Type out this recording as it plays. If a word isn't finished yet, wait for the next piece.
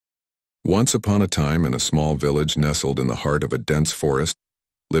Once upon a time, in a small village nestled in the heart of a dense forest,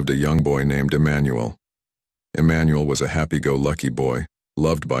 lived a young boy named Emmanuel. Emmanuel was a happy-go-lucky boy,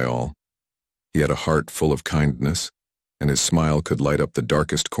 loved by all. He had a heart full of kindness, and his smile could light up the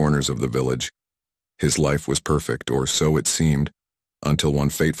darkest corners of the village. His life was perfect, or so it seemed, until one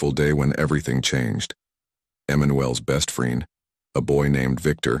fateful day when everything changed. Emmanuel's best friend, a boy named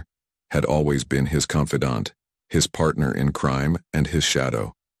Victor, had always been his confidant, his partner in crime, and his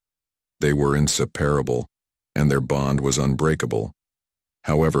shadow. They were inseparable, and their bond was unbreakable.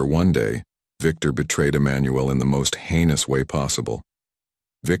 However, one day, Victor betrayed Emmanuel in the most heinous way possible.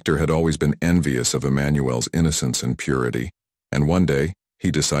 Victor had always been envious of Emmanuel's innocence and purity, and one day, he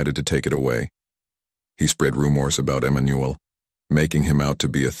decided to take it away. He spread rumors about Emmanuel, making him out to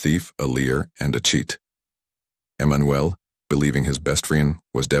be a thief, a liar, and a cheat. Emmanuel, believing his best friend,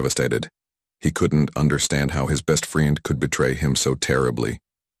 was devastated. He couldn't understand how his best friend could betray him so terribly.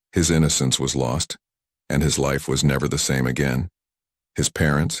 His innocence was lost, and his life was never the same again. His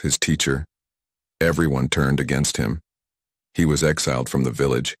parents, his teacher, everyone turned against him. He was exiled from the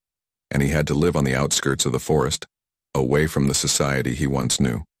village, and he had to live on the outskirts of the forest, away from the society he once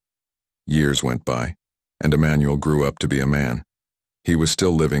knew. Years went by, and Emmanuel grew up to be a man. He was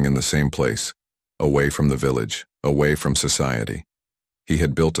still living in the same place, away from the village, away from society. He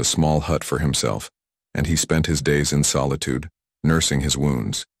had built a small hut for himself, and he spent his days in solitude, nursing his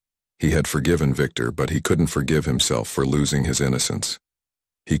wounds. He had forgiven Victor, but he couldn't forgive himself for losing his innocence.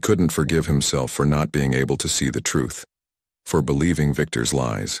 He couldn't forgive himself for not being able to see the truth, for believing Victor's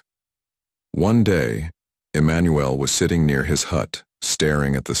lies. One day, Emmanuel was sitting near his hut,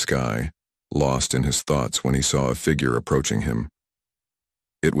 staring at the sky, lost in his thoughts when he saw a figure approaching him.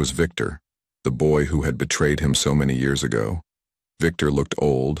 It was Victor, the boy who had betrayed him so many years ago. Victor looked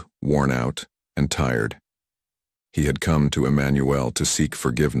old, worn out, and tired. He had come to Emmanuel to seek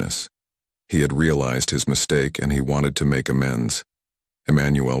forgiveness. He had realized his mistake and he wanted to make amends.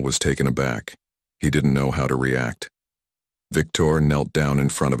 Emmanuel was taken aback. He didn't know how to react. Victor knelt down in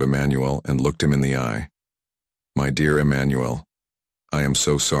front of Emmanuel and looked him in the eye. "My dear Emmanuel, I am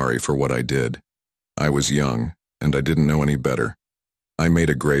so sorry for what I did. I was young, and I didn't know any better. I made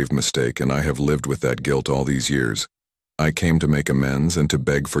a grave mistake, and I have lived with that guilt all these years. I came to make amends and to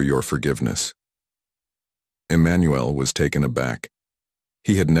beg for your forgiveness." Emmanuel was taken aback.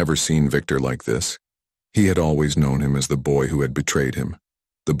 He had never seen Victor like this. He had always known him as the boy who had betrayed him,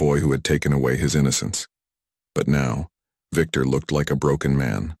 the boy who had taken away his innocence. But now, Victor looked like a broken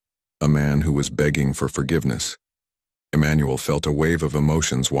man, a man who was begging for forgiveness. Emmanuel felt a wave of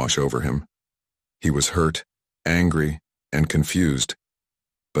emotions wash over him. He was hurt, angry, and confused,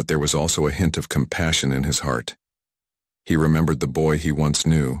 but there was also a hint of compassion in his heart. He remembered the boy he once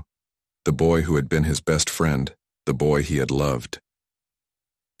knew, the boy who had been his best friend, the boy he had loved.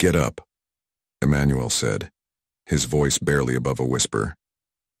 "Get up," Emmanuel said, his voice barely above a whisper.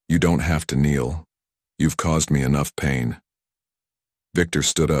 "You don't have to kneel. You've caused me enough pain." Victor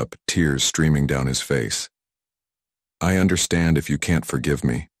stood up, tears streaming down his face. "I understand if you can't forgive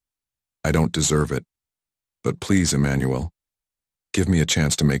me. I don't deserve it. But please, Emmanuel, give me a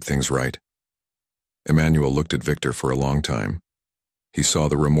chance to make things right." Emmanuel looked at Victor for a long time. He saw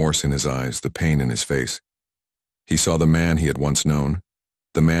the remorse in his eyes, the pain in his face. He saw the man he had once known,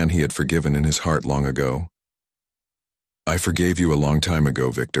 the man he had forgiven in his heart long ago. "I forgave you a long time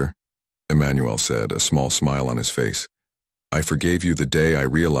ago, Victor," Emmanuel said, a small smile on his face. "I forgave you the day I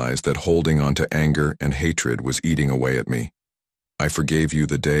realized that holding on to anger and hatred was eating away at me. I forgave you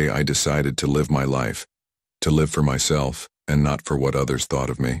the day I decided to live my life, to live for myself and not for what others thought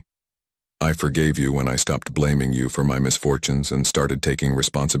of me. I forgave you when I stopped blaming you for my misfortunes and started taking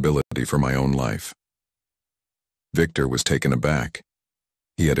responsibility for my own life." Victor was taken aback.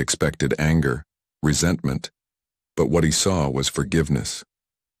 He had expected anger, resentment, but what he saw was forgiveness,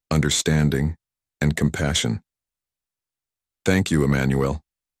 understanding, and compassion. "Thank you, Emmanuel,"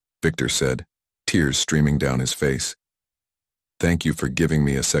 Victor said, tears streaming down his face. "Thank you for giving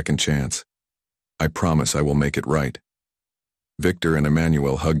me a second chance. I promise I will make it right." Victor and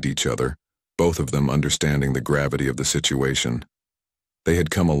Emmanuel hugged each other, both of them understanding the gravity of the situation. They had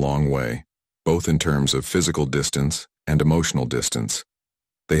come a long way, both in terms of physical distance and emotional distance.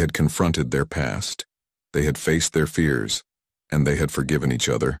 They had confronted their past, they had faced their fears, and they had forgiven each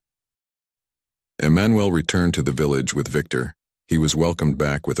other. Emmanuel returned to the village with Victor. He was welcomed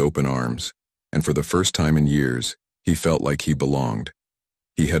back with open arms, and for the first time in years, he felt like he belonged.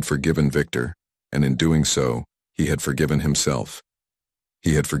 He had forgiven Victor, and in doing so, he had forgiven himself.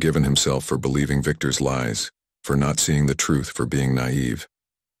 He had forgiven himself for believing Victor's lies, for not seeing the truth, for being naive.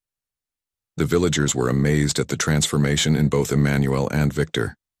 The villagers were amazed at the transformation in both Emmanuel and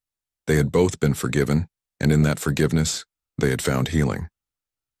Victor. They had both been forgiven, and in that forgiveness, they had found healing.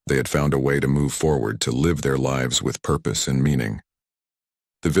 They had found a way to move forward, to live their lives with purpose and meaning.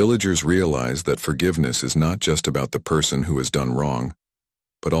 The villagers realized that forgiveness is not just about the person who has done wrong,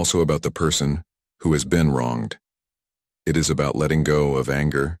 but also about the person who has been wronged. It is about letting go of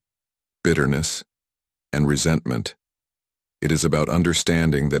anger, bitterness, and resentment. It is about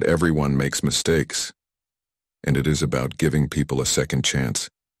understanding that everyone makes mistakes, and it is about giving people a second chance.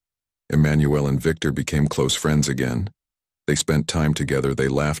 Emmanuel and Victor became close friends again. They spent time together, they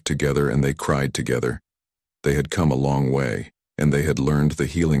laughed together, and they cried together. They had come a long way, and they had learned the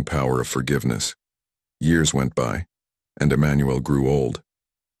healing power of forgiveness. Years went by, and Emmanuel grew old.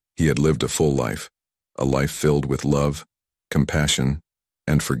 He had lived a full life, a life filled with love, compassion,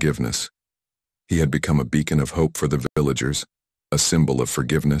 and forgiveness. He had become a beacon of hope for the villagers, a symbol of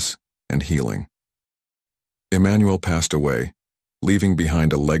forgiveness and healing. Emmanuel passed away, leaving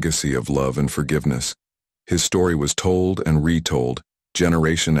behind a legacy of love and forgiveness. His story was told and retold,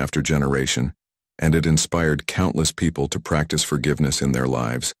 generation after generation, and it inspired countless people to practice forgiveness in their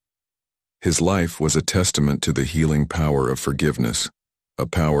lives. His life was a testament to the healing power of forgiveness, a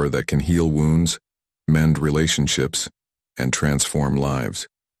power that can heal wounds, mend relationships, and transform lives.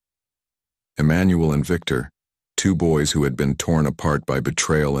 Emmanuel and Victor, two boys who had been torn apart by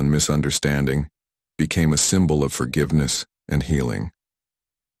betrayal and misunderstanding, became a symbol of forgiveness and healing.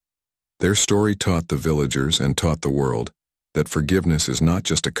 Their story taught the villagers and taught the world that forgiveness is not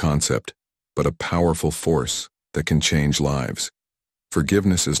just a concept, but a powerful force that can change lives.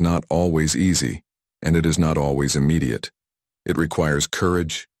 Forgiveness is not always easy, and it is not always immediate. It requires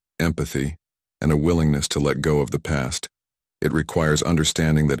courage, empathy, and a willingness to let go of the past. It requires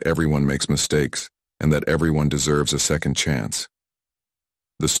understanding that everyone makes mistakes and that everyone deserves a second chance.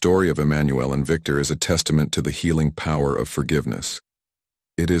 The story of Emmanuel and Victor is a testament to the healing power of forgiveness.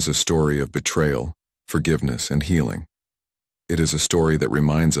 It is a story of betrayal, forgiveness, and healing. It is a story that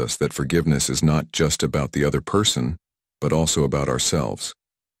reminds us that forgiveness is not just about the other person, but also about ourselves.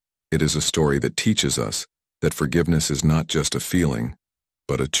 It is a story that teaches us that forgiveness is not just a feeling,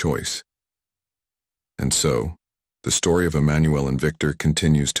 but a choice. And so, the story of Emmanuel and Victor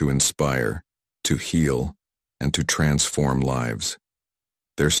continues to inspire, to heal, and to transform lives.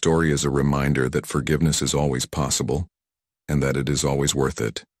 Their story is a reminder that forgiveness is always possible, and that it is always worth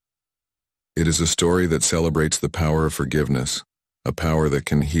it. It is a story that celebrates the power of forgiveness, a power that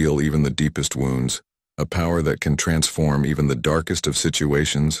can heal even the deepest wounds, a power that can transform even the darkest of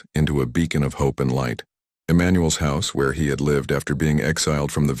situations into a beacon of hope and light. Emmanuel's house, where he had lived after being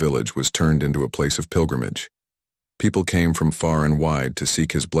exiled from the village, was turned into a place of pilgrimage. People came from far and wide to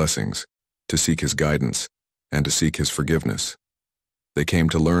seek his blessings, to seek his guidance, and to seek his forgiveness. They came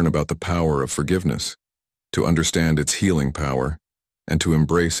to learn about the power of forgiveness, to understand its healing power, and to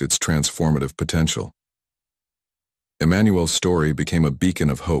embrace its transformative potential. Emmanuel's story became a beacon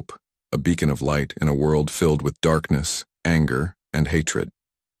of hope, a beacon of light in a world filled with darkness, anger, and hatred.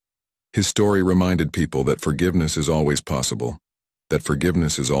 His story reminded people that forgiveness is always possible, that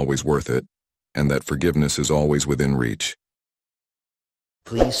forgiveness is always worth it, and that forgiveness is always within reach.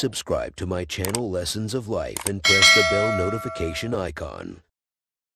 Please subscribe to my channel Lessons of Life and press the bell notification icon.